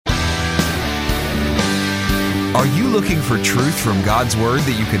Are you looking for truth from God's Word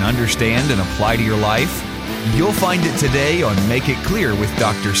that you can understand and apply to your life? You'll find it today on Make It Clear with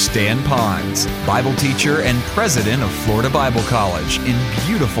Dr. Stan Ponz, Bible teacher and president of Florida Bible College in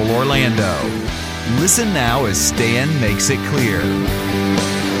beautiful Orlando. Listen now as Stan makes it clear.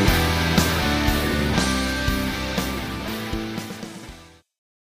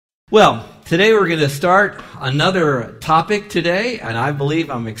 Well, today we're going to start another topic today, and I believe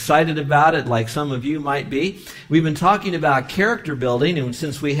I'm excited about it like some of you might be. We've been talking about character building, and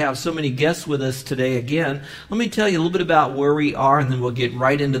since we have so many guests with us today again, let me tell you a little bit about where we are, and then we'll get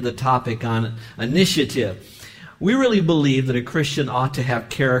right into the topic on initiative. We really believe that a Christian ought to have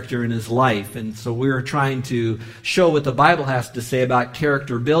character in his life, and so we're trying to show what the Bible has to say about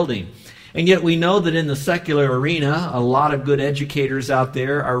character building. And yet we know that in the secular arena, a lot of good educators out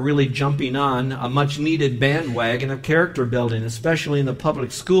there are really jumping on a much-needed bandwagon of character building, especially in the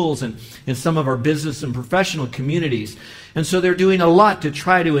public schools and in some of our business and professional communities. And so they're doing a lot to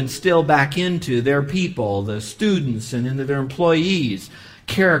try to instill back into their people, the students, and into their employees,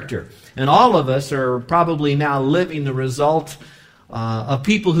 character. And all of us are probably now living the result of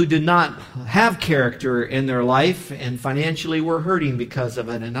people who did not have character in their life, and financially were hurting because of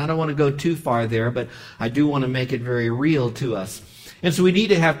it. And I don't want to go too far there, but I do want to make it very real to us. And so we need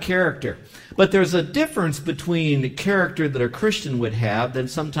to have character. But there's a difference between the character that a Christian would have than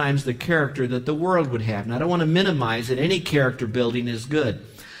sometimes the character that the world would have. And I don't want to minimize that any character building is good.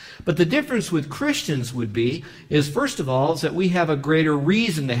 But the difference with Christians would be, is first of all, is that we have a greater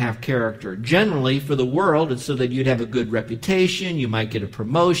reason to have character. Generally, for the world, it's so that you'd have a good reputation, you might get a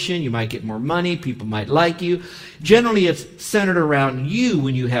promotion, you might get more money, people might like you. Generally, it's centered around you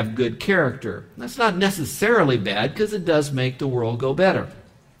when you have good character. That's not necessarily bad, because it does make the world go better.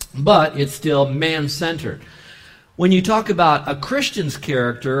 But it's still man-centered. When you talk about a Christian's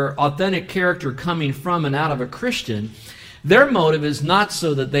character, authentic character coming from and out of a Christian, their motive is not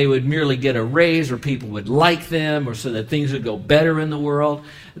so that they would merely get a raise or people would like them or so that things would go better in the world.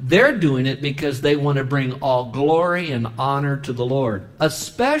 They're doing it because they want to bring all glory and honor to the Lord,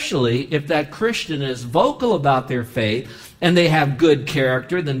 especially if that Christian is vocal about their faith and they have good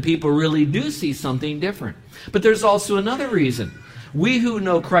character. Then people really do see something different. But there's also another reason. We who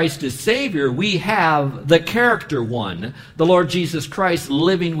know Christ as Savior, we have the character one, the Lord Jesus Christ,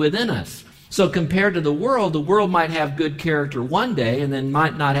 living within us. So compared to the world might have good character one day and then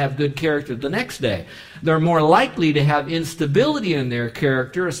might not have good character the next day. They're more likely to have instability in their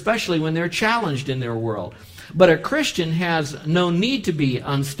character, especially when they're challenged in their world. But a Christian has no need to be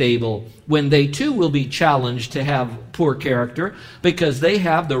unstable when they too will be challenged to have poor character, because they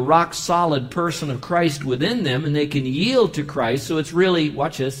have the rock-solid person of Christ within them and they can yield to Christ. So it's really,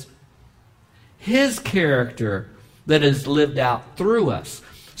 watch this, His character that is lived out through us.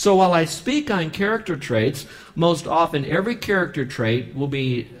 So while I speak on character traits, most often every character trait will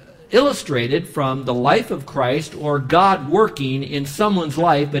be illustrated from the life of Christ or God working in someone's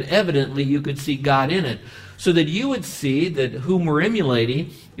life, but evidently you could see God in it. So that you would see that whom we're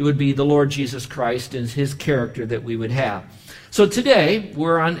emulating, it would be the Lord Jesus Christ and His character that we would have. So today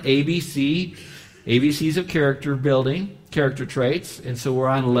we're on ABCs of character building, character traits, and so we're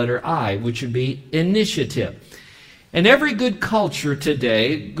on letter I, which would be initiative. In every good culture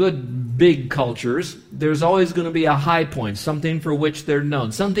today, good big cultures, there's always going to be a high point, something for which they're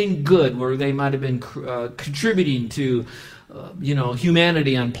known, something good where they might have been contributing to,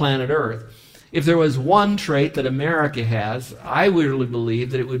 humanity on planet Earth. If there was one trait that America has, I really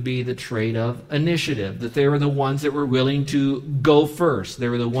believe that it would be the trait of initiative, that they were the ones that were willing to go first. They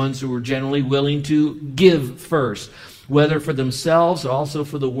were the ones who were generally willing to give first, whether for themselves or also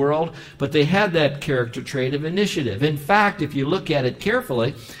for the world, but they had that character trait of initiative. In fact, if you look at it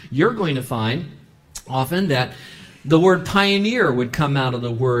carefully, you're going to find often that the word pioneer would come out of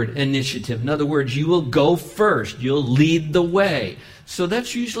the word initiative. In other words, you will go first. You'll lead the way. So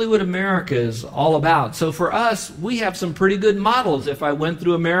that's usually what America is all about. So for us, we have some pretty good models if I went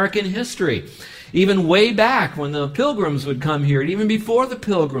through American history. Even way back when the Pilgrims would come here, and even before the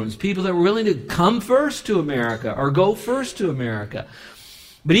Pilgrims, people that were willing to come first to America or go first to America.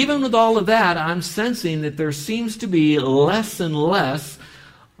 But even with all of that, I'm sensing that there seems to be less and less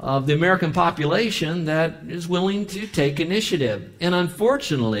of the American population that is willing to take initiative. And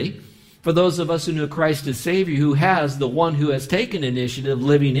unfortunately, for those of us who know Christ as Savior, who has the one who has taken initiative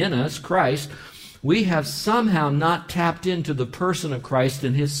living in us, Christ, we have somehow not tapped into the person of Christ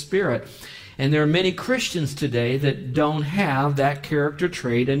and His Spirit. And there are many Christians today that don't have that character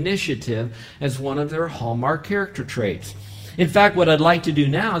trait, initiative, as one of their hallmark character traits. In fact, what I'd like to do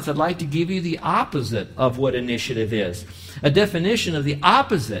now is I'd like to give you the opposite of what initiative is. A definition of the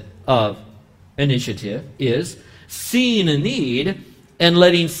opposite of initiative is seeing a need and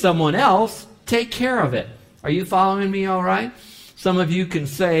letting someone else take care of it. Are you following me all right? Some of you can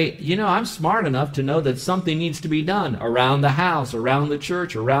say, I'm smart enough to know that something needs to be done around the house, around the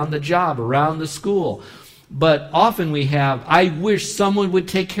church, around the job, around the school. But often we have, I wish someone would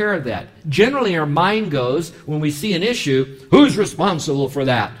take care of that. Generally our mind goes, when we see an issue, who's responsible for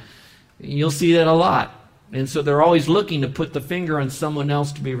that? You'll see that a lot. And so they're always looking to put the finger on someone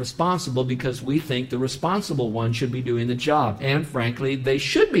else to be responsible because we think the responsible one should be doing the job. And frankly, they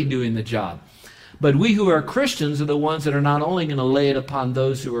should be doing the job. But we who are Christians are the ones that are not only going to lay it upon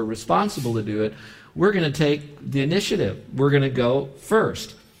those who are responsible to do it, we're going to take the initiative. We're going to go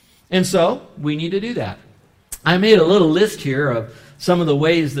first. And so we need to do that. I made a little list here of some of the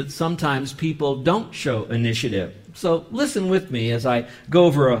ways that sometimes people don't show initiative. So listen with me as I go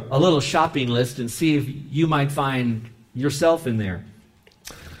over a little shopping list and see if you might find yourself in there.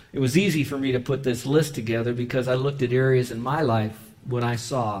 It was easy for me to put this list together because I looked at areas in my life when I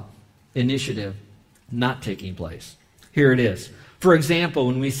saw initiative not taking place. Here it is. For example,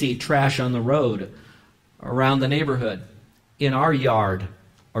 when we see trash on the road, around the neighborhood, in our yard,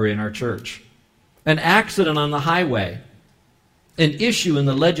 or in our church, an accident on the highway, an issue in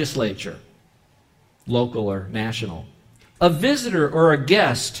the legislature, local or national, a visitor or a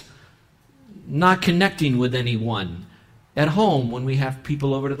guest not connecting with anyone at home when we have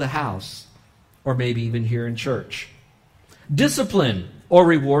people over to the house, or maybe even here in church. Discipline or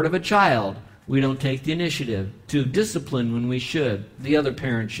reward of a child. We don't take the initiative to discipline when we should. The other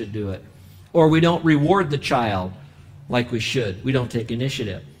parent should do it. Or we don't reward the child like we should. We don't take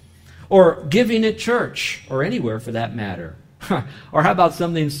initiative. Or giving at church, or anywhere for that matter. Or how about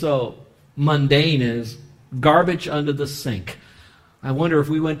something so mundane as garbage under the sink? I wonder if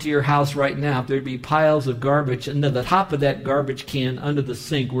we went to your house right now, if there'd be piles of garbage under the top of that garbage can under the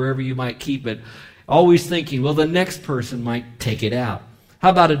sink, wherever you might keep it. Always thinking, well, the next person might take it out. How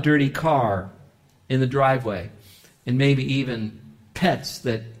about a dirty car in the driveway? And maybe even pets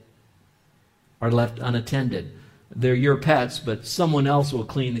that are left unattended. They're your pets, but someone else will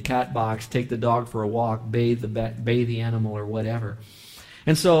clean the cat box, take the dog for a walk, bathe the animal or whatever.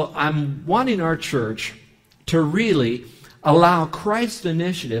 And so I'm wanting our church to really allow Christ's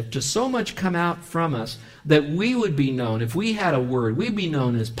initiative to so much come out from us that we would be known, if we had a word, we'd be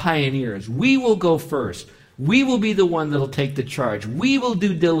known as pioneers. We will go first. We will be the one that will take the charge. We will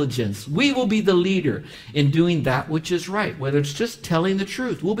do diligence. We will be the leader in doing that which is right, whether it's just telling the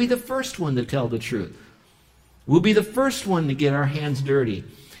truth. We'll be the first one to tell the truth. We'll be the first one to get our hands dirty.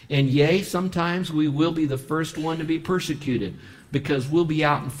 And yea, sometimes we will be the first one to be persecuted because we'll be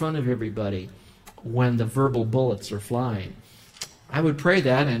out in front of everybody when the verbal bullets are flying. I would pray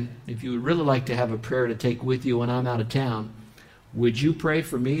that, and if you would really like to have a prayer to take with you when I'm out of town, would you pray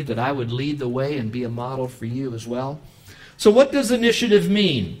for me that I would lead the way and be a model for you as well? So what does initiative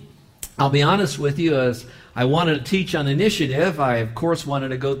mean? I'll be honest with you, as I wanted to teach on initiative, I of course wanted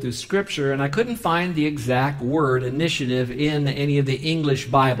to go through Scripture, and I couldn't find the exact word initiative in any of the English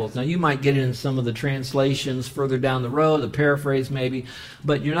Bibles. Now you might get it in some of the translations further down the road, the paraphrase maybe,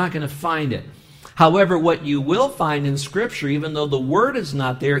 but you're not going to find it. However, what you will find in Scripture, even though the word is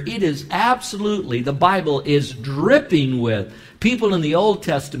not there, it is absolutely, the Bible is dripping with people in the Old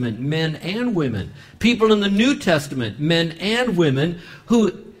Testament, men and women, people in the New Testament, men and women,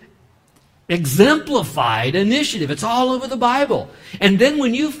 who exemplified initiative. It's all over the Bible. And then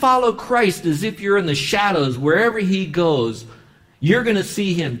when you follow Christ as if you're in the shadows, wherever he goes, you're going to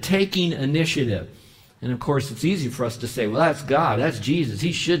see him taking initiative. And of course, it's easy for us to say, well, that's God, that's Jesus,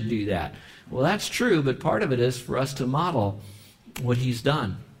 he should do that. Well, that's true, but part of it is for us to model what he's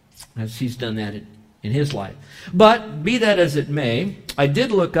done, as he's done that in his life. But be that as it may, I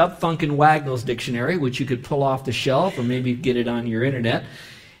did look up Funk and Wagnall's dictionary, which you could pull off the shelf or maybe get it on your internet.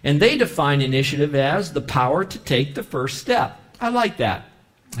 And they define initiative as the power to take the first step. I like that.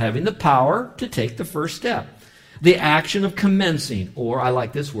 Having the power to take the first step. The action of commencing, or I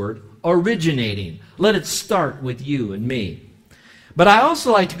like this word, originating. Let it start with you and me. But I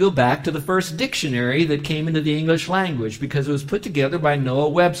also like to go back to the first dictionary that came into the English language because it was put together by Noah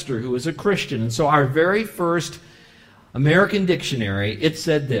Webster, who was a Christian. And so our very first American dictionary, it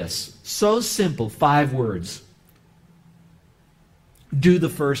said this, so simple, 5 words. Do the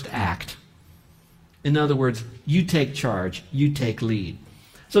first act. In other words, you take charge, you take lead.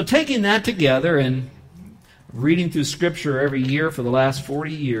 So taking that together and reading through Scripture every year for the last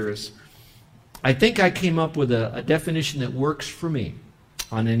 40 years, I think I came up with a definition that works for me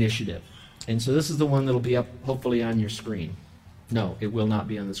on initiative. And so this is the one that will be up hopefully on your screen. No, it will not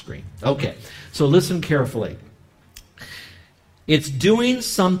be on the screen. Okay, so listen carefully. It's doing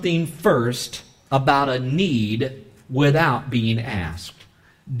something first about a need without being asked.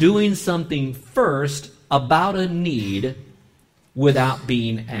 Doing something first about a need without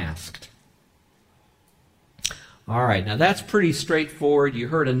being asked. All right, now that's pretty straightforward. You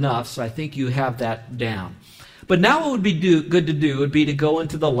heard enough, so I think you have that down. But now what would be good to do would be to go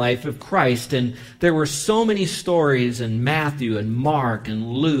into the life of Christ. And there were so many stories in Matthew and Mark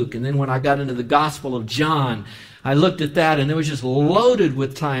and Luke. And then when I got into the Gospel of John, I looked at that, and it was just loaded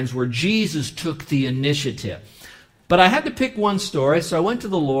with times where Jesus took the initiative. But I had to pick one story, so I went to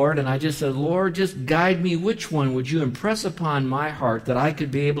the Lord, and I just said, Lord, just guide me. Which one would you impress upon my heart that I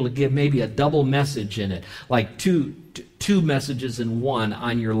could be able to give maybe a double message in it, like two messages in one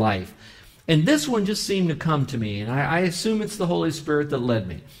on your life? And this one just seemed to come to me, and I assume it's the Holy Spirit that led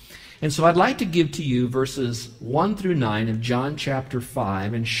me. And so I'd like to give to you verses 1 through 9 of John chapter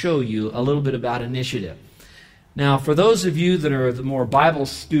 5 and show you a little bit about initiative. Now, for those of you that are the more Bible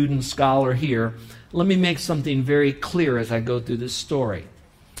student scholar here, let me make something very clear as I go through this story.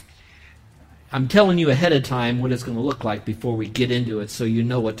 I'm telling you ahead of time what it's going to look like before we get into it, so you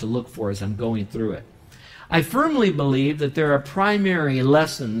know what to look for as I'm going through it. I firmly believe that there are primary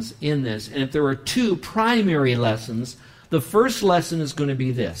lessons in this, and if there are two primary lessons, the first lesson is going to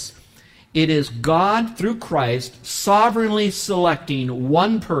be this. It is God, through Christ, sovereignly selecting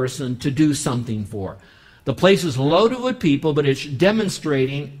one person to do something for. The place is loaded with people, but it's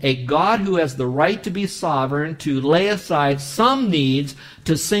demonstrating a God who has the right to be sovereign, to lay aside some needs,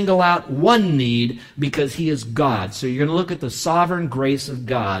 to single out one need, because he is God. So you're going to look at the sovereign grace of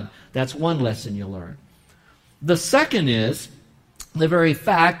God. That's one lesson you'll learn. The second is the very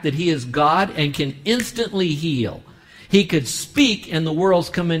fact that he is God and can instantly heal. He could speak and the worlds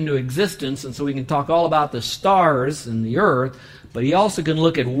come into existence, and so we can talk all about the stars and the earth, but he also can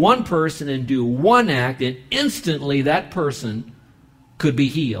look at one person and do one act, and instantly that person could be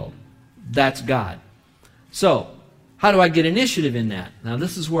healed. That's God. So, how do I get initiative in that? Now,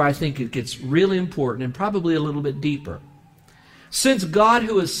 this is where I think it gets really important and probably a little bit deeper. Since God,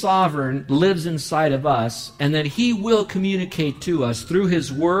 who is sovereign, lives inside of us, and that he will communicate to us through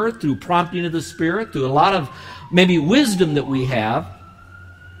his word, through prompting of the Spirit, through a lot of maybe wisdom that we have,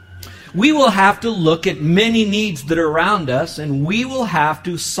 we will have to look at many needs that are around us, and we will have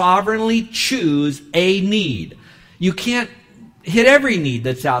to sovereignly choose a need. You can't hit every need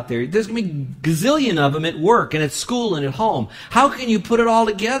that's out there. There's going to be a gazillion of them at work and at school and at home. How can you put it all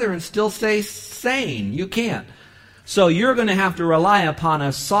together and still stay sane? You can't. So you're going to have to rely upon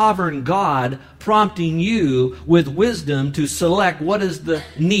a sovereign God prompting you with wisdom to select what is the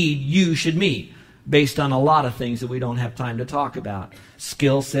need you should meet, based on a lot of things that we don't have time to talk about.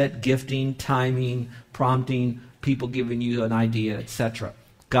 Skill set, gifting, timing, prompting, people giving you an idea, etc.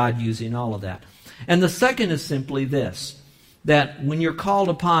 God using all of that. And the second is simply this, that when you're called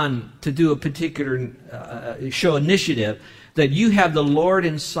upon to do a particular show initiative, that you have the Lord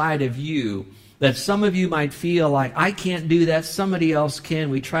inside of you, that some of you might feel like, I can't do that, somebody else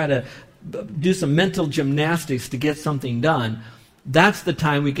can. We try to do some mental gymnastics to get something done. That's the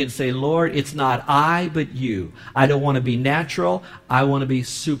time we can say, Lord, it's not I, but you. I don't want to be natural. I want to be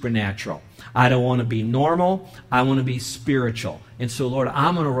supernatural. I don't want to be normal. I want to be spiritual. And so, Lord,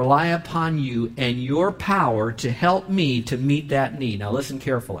 I'm going to rely upon you and your power to help me to meet that need. Now, listen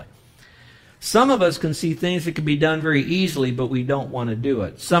carefully. Some of us can see things that can be done very easily, but we don't want to do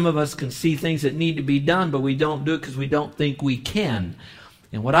it. Some of us can see things that need to be done, but we don't do it because we don't think we can.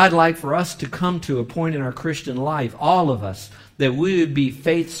 And what I'd like for us to come to a point in our Christian life, all of us, that we would be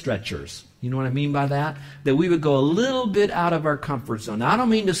faith stretchers. You know what I mean by that? That we would go a little bit out of our comfort zone. Now, I don't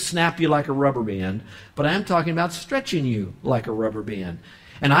mean to snap you like a rubber band, but I am talking about stretching you like a rubber band.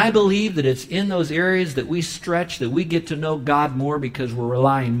 And I believe that it's in those areas that we stretch that we get to know God more, because we're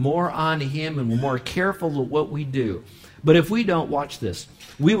relying more on him and we're more careful of what we do. But if we don't, watch this,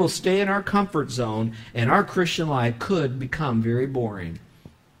 we will stay in our comfort zone, and our Christian life could become very boring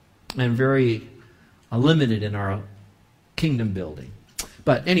and very limited in our kingdom building.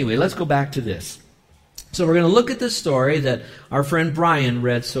 But anyway, let's go back to this. So we're going to look at this story that our friend Brian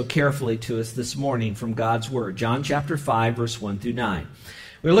read so carefully to us this morning from God's Word. John chapter 5, verse 1 through 9.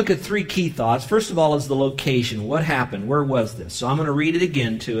 We'll look at three key thoughts. First of all is the location. What happened? Where was this? So I'm going to read it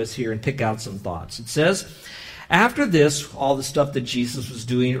again to us here and pick out some thoughts. It says, after this, all the stuff that Jesus was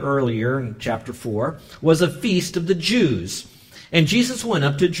doing earlier in chapter 4, was a feast of the Jews. And Jesus went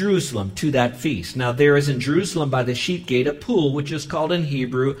up to Jerusalem to that feast. Now there is in Jerusalem by the sheep gate a pool, which is called in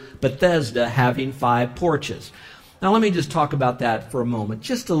Hebrew Bethesda, having 5 porches. Now let me just talk about that for a moment,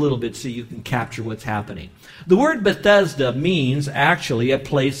 just a little bit so you can capture what's happening. The word Bethesda means actually a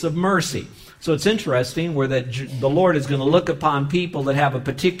place of mercy. So it's interesting where that the Lord is going to look upon people that have a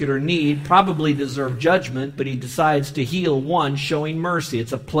particular need, probably deserve judgment, but he decides to heal one, showing mercy.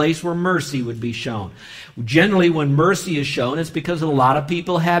 It's a place where mercy would be shown. Generally, when mercy is shown, it's because a lot of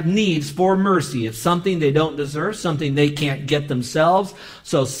people have needs for mercy. It's something they don't deserve, something they can't get themselves.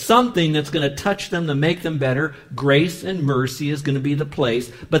 So something that's going to touch them to make them better. Grace and mercy is going to be the place.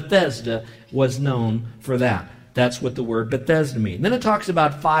 Bethesda was known for that. That's what the word Bethesda means. Then it talks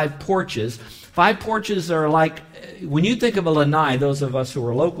about 5 porches. 5 porches are like, when you think of a lanai, those of us who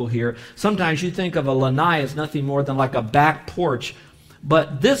are local here, sometimes you think of a lanai as nothing more than like a back porch.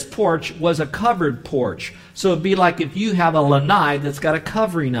 But this porch was a covered porch. So it'd be like if you have a lanai that's got a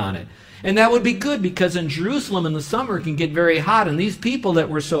covering on it. And that would be good because in Jerusalem in the summer it can get very hot. And these people that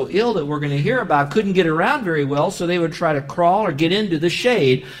were so ill that we're going to hear about couldn't get around very well. So they would try to crawl or get into the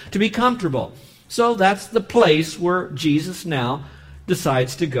shade to be comfortable. So that's the place where Jesus now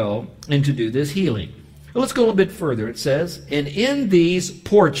decides to go and to do this healing. Well, let's go a little bit further. It says, and in these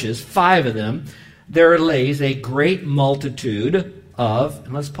porches, 5 of them, there lays a great multitude of,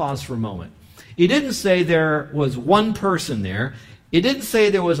 and let's pause for a moment. He didn't say there was one person there. It didn't say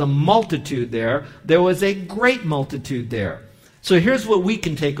there was a multitude there. There was a great multitude there. So here's what we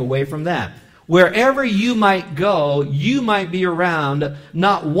can take away from that. Wherever you might go, you might be around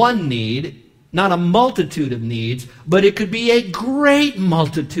not one need, not a multitude of needs, but it could be a great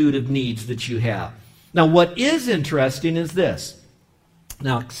multitude of needs that you have. Now, what is interesting is this.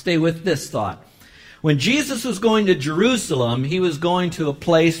 Now, stay with this thought. When Jesus was going to Jerusalem, he was going to a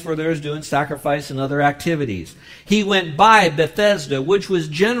place where they was doing sacrifice and other activities. He went by Bethesda, which was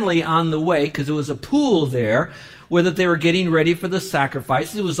generally on the way, because it was a pool there, where that they were getting ready for the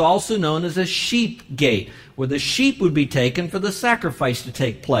sacrifice. It was also known as a sheep gate, where the sheep would be taken for the sacrifice to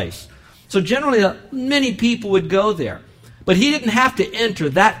take place. So generally, many people would go there. But he didn't have to enter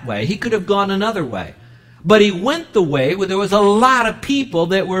that way. He could have gone another way. But he went the way where there was a lot of people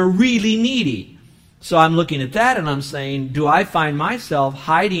that were really needy. So I'm looking at that and I'm saying, do I find myself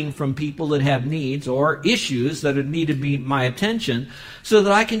hiding from people that have needs or issues that need to be my attention so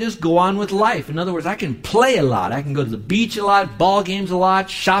that I can just go on with life? In other words, I can play a lot. I can go to the beach a lot, ball games a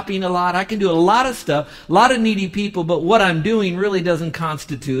lot, shopping a lot. I can do a lot of stuff, a lot of needy people, but what I'm doing really doesn't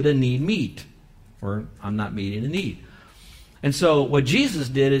constitute a need meet, or I'm not meeting a need. And so what Jesus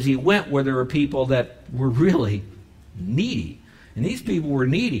did is he went where there were people that were really needy. And these people were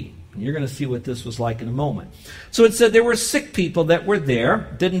needy. And you're going to see what this was like in a moment. So it said there were sick people that were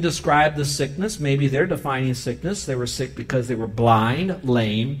there. Didn't describe the sickness. Maybe they're defining sickness. They were sick because they were blind,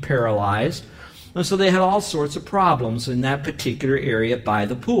 lame, paralyzed. And so they had all sorts of problems in that particular area by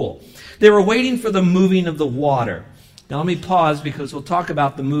the pool. They were waiting for the moving of the water. Now let me pause because we'll talk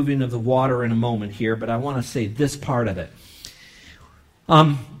about the moving of the water in a moment here, but I want to say this part of it.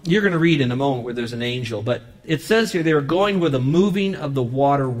 You're going to read in a moment where there's an angel, but it says here they were going where the moving of the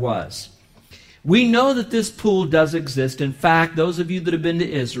water was. We know that this pool does exist. In fact, those of you that have been to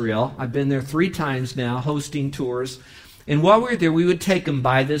Israel, I've been there 3 times now hosting tours, and while we were there, we would take them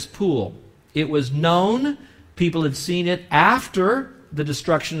by this pool. It was known, people had seen it after the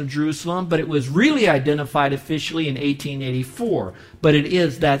destruction of Jerusalem, but it was really identified officially in 1884. But it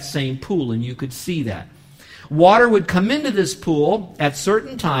is that same pool, and you could see that. Water would come into this pool at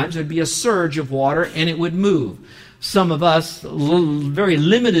certain times. There would be a surge of water, and it would move. Some of us, very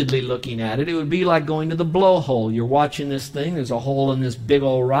limitedly looking at it, it would be like going to the blowhole. You're watching this thing. There's a hole in this big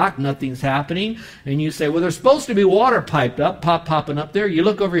old rock. Nothing's happening. And you say, well, there's supposed to be water piped up, popping up there. You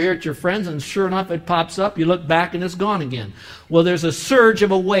look over here at your friends, and sure enough, it pops up. You look back, and it's gone again. Well, there's a surge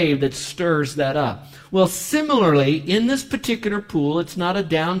of a wave that stirs that up. Well, similarly, in this particular pool, it's not a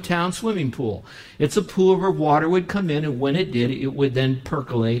downtown swimming pool. It's a pool where water would come in, and when it did, it would then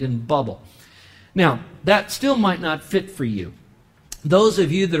percolate and bubble. Now, that still might not fit for you. Those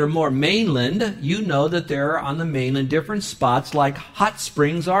of you that are more mainland, you know that there are on the mainland different spots like Hot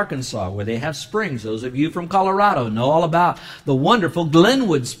Springs, Arkansas, where they have springs. Those of you from Colorado know all about the wonderful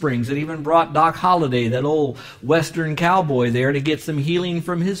Glenwood Springs that even brought Doc Holliday, that old Western cowboy there, to get some healing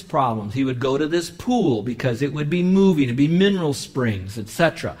from his problems. He would go to this pool because it would be moving, it'd be mineral springs,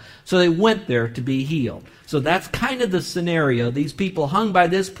 etc. So they went there to be healed. So that's kind of the scenario. These people hung by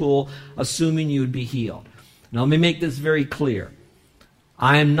this pool assuming you would be healed. Now let me make this very clear.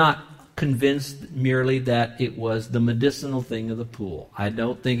 I am not convinced merely that it was the medicinal thing of the pool. I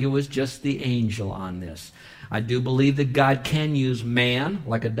don't think it was just the angel on this. I do believe that God can use man,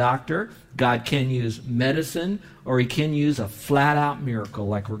 like a doctor. God can use medicine, or he can use a flat-out miracle,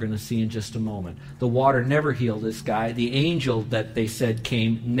 like we're going to see in just a moment. The water never healed this guy. The angel that they said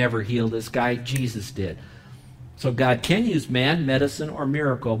came never healed this guy. Jesus did. So God can use man, medicine, or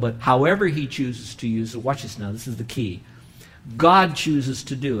miracle, but however he chooses to use it, watch this now, this is the key. God chooses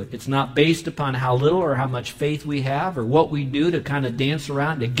to do it. It's not based upon how little or how much faith we have or what we do to kind of dance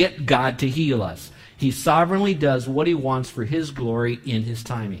around to get God to heal us. He sovereignly does what he wants for his glory in his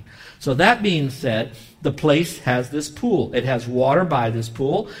timing. So that being said, the place has this pool. It has water by this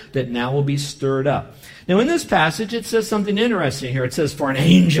pool that now will be stirred up. Now in this passage it says something interesting here. It says, for an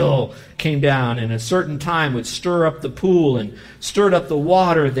angel came down and at a certain time would stir up the pool, and stirred up the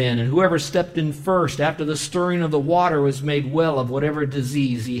water then, and whoever stepped in first after the stirring of the water was made well of whatever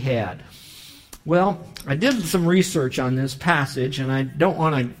disease he had. Well, I did some research on this passage, and I don't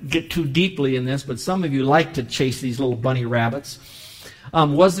want to get too deeply in this, but some of you like to chase these little bunny rabbits.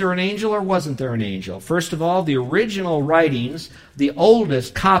 Was there an angel or wasn't there an angel? First of all, the original writings, the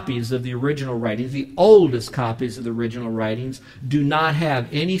oldest copies of the original writings, do not have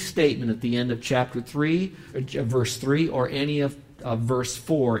any statement at the end of chapter 3, verse 3, or any of verse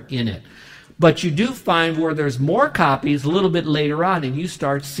 4 in it. But you do find where there's more copies a little bit later on, and you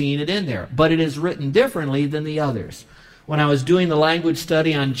start seeing it in there. But it is written differently than the others. When I was doing the language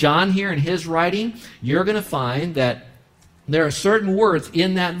study on John here in his writing, you're going to find that there are certain words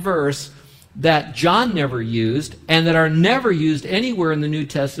in that verse that John never used and that are never used anywhere in the New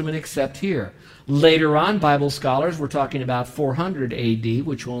Testament except here. Later on, Bible scholars were talking about 400 AD,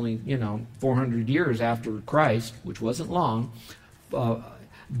 which only, 400 years after Christ, which wasn't long.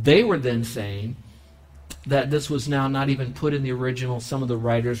 They were then saying that this was now not even put in the original. Some of the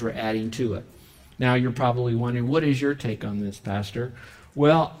writers were adding to it. Now you're probably wondering, what is your take on this, Pastor?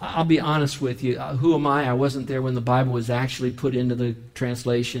 Well, I'll be honest with you. Who am I? I wasn't there when the Bible was actually put into the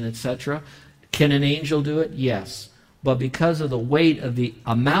translation, etc. Can an angel do it? Yes. But because of the weight of the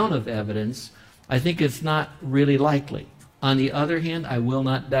amount of evidence, I think it's not really likely. On the other hand, I will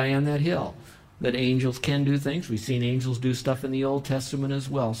not die on that hill, that angels can do things. We've seen angels do stuff in the Old Testament as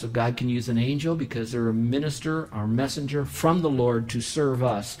well. So God can use an angel because they're a minister or messenger from the Lord to serve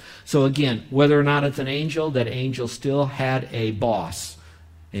us. So again, whether or not it's an angel, that angel still had a boss.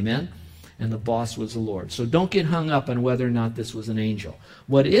 Amen? And the boss was the Lord. So don't get hung up on whether or not this was an angel.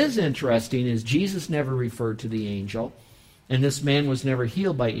 What is interesting is Jesus never referred to the angel, and this man was never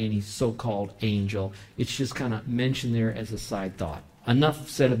healed by any so-called angel. It's just kind of mentioned there as a side thought. Enough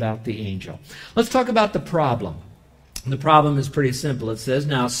said about the angel. Let's talk about the problem. The problem is pretty simple. It says,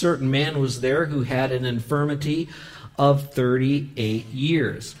 now a certain man was there who had an infirmity of 38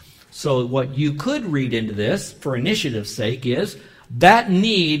 years. So what you could read into this, for initiative's sake, is that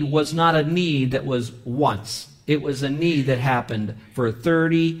need was not a need that was once. It was a need that happened for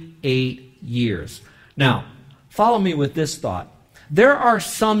 38 years. Now, follow me with this thought. There are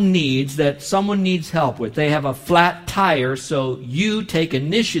some needs that someone needs help with. They have a flat tire, so you take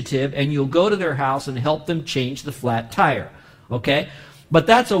initiative and you'll go to their house and help them change the flat tire. Okay? But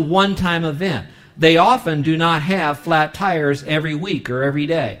that's a one-time event. They often do not have flat tires every week or every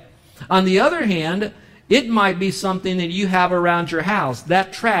day. On the other hand, it might be something that you have around your house.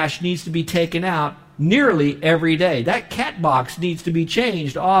 That trash needs to be taken out nearly every day. That cat box needs to be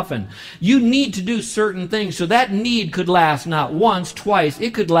changed often. You need to do certain things. So that need could last not once, twice.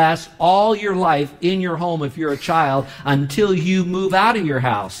 It could last all your life in your home if you're a child until you move out of your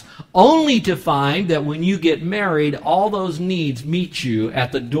house. Only to find that when you get married, all those needs meet you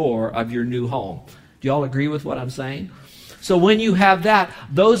at the door of your new home. Do you all agree with what I'm saying? So when you have that,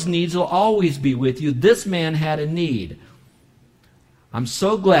 those needs will always be with you. This man had a need. I'm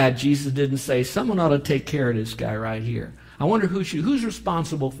so glad Jesus didn't say, someone ought to take care of this guy right here. I wonder who's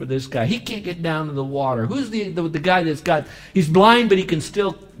responsible for this guy. He can't get down to the water. Who's the guy he's blind, but he can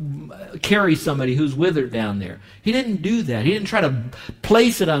still carry somebody who's withered down there. He didn't do that. He didn't try to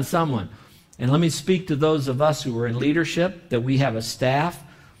place it on someone. And let me speak to those of us who are in leadership, that we have a staff.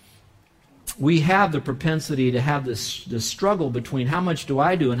 We have the propensity to have this struggle between how much do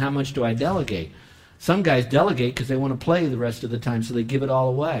I do and how much do I delegate. Some guys delegate because they want to play the rest of the time, so they give it all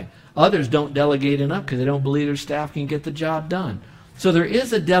away. Others don't delegate enough because they don't believe their staff can get the job done. So there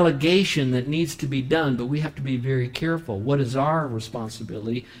is a delegation that needs to be done, but we have to be very careful. What is our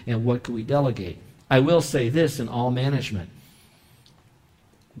responsibility and what can we delegate? I will say this in all management.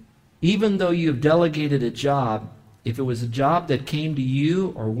 Even though you've delegated a job, if it was a job that came to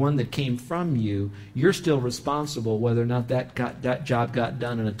you or one that came from you, you're still responsible whether or not that job got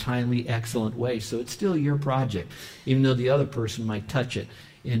done in a timely, excellent way. So it's still your project, even though the other person might touch it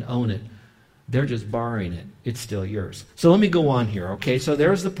and own it. They're just borrowing it. It's still yours. So let me go on here, okay? So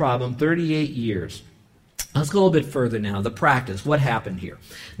there's the problem, 38 years. Let's go a little bit further now. The practice. What happened here?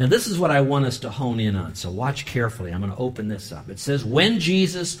 Now, this is what I want us to hone in on. So watch carefully. I'm going to open this up. It says, when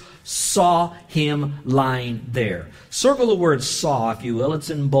Jesus saw him lying there. Circle the word saw, if you will. It's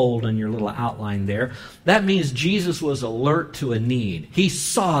in bold in your little outline there. That means Jesus was alert to a need. He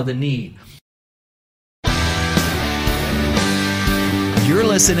saw the need. You're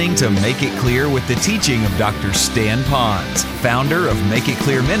listening to Make It Clear with the teaching of Dr. Stan Ponz, founder of Make It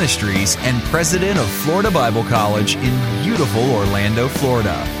Clear Ministries and president of Florida Bible College in beautiful Orlando,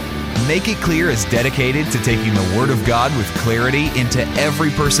 Florida. Make It Clear is dedicated to taking the Word of God with clarity into every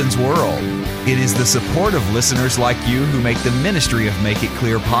person's world. It is the support of listeners like you who make the ministry of Make It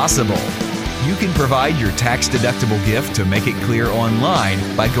Clear possible. You can provide your tax-deductible gift to Make It Clear online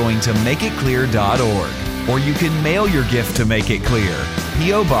by going to makeitclear.org. Or you can mail your gift to Make It Clear,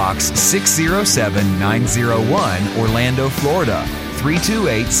 P.O. Box 607901, Orlando, Florida,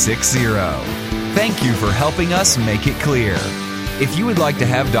 32860. Thank you for helping us make it clear. If you would like to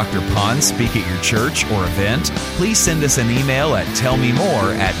have Dr. Ponz speak at your church or event, please send us an email at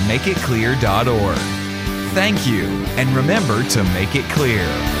tellmemore@makeitclear.org. Thank you, and remember to make it clear.